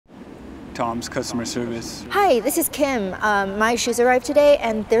Tom's customer service. Hi, this is Kim. My shoes arrived today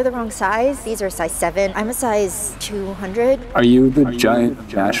and they're the wrong size. These are size 7. I'm a size 200. Are you the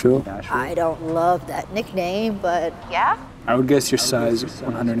giant Nashville? I don't love that nickname, but yeah? I would guess your size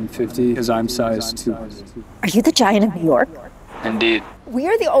 150, because I'm size 200. Are you the giant of New York? Indeed. We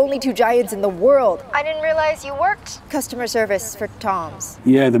are the only 2 giants in the world. I didn't realize you worked customer service for Tom's.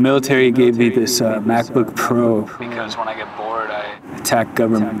 Yeah, the military gave me this MacBook Pro because when I get bored, I attack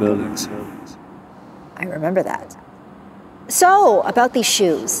government buildings. I remember that. So, about these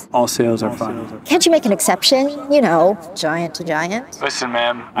shoes. All sales are final. Can't you make an exception? You know, giant to giant. Listen,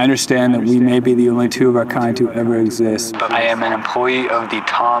 ma'am, I understand that we may be the only 2 of our kind to ever exist, but I am an employee of the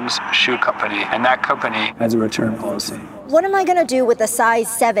Tom's Shoe Company, and that company has a return policy. What am I gonna do with a size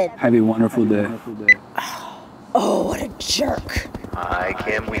 7? Have a wonderful day. Oh, what a jerk. Hi,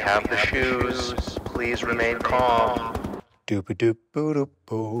 Kim, we have the shoes. Please remain calm.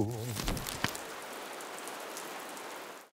 Doop-a-doop-a-doop-boo.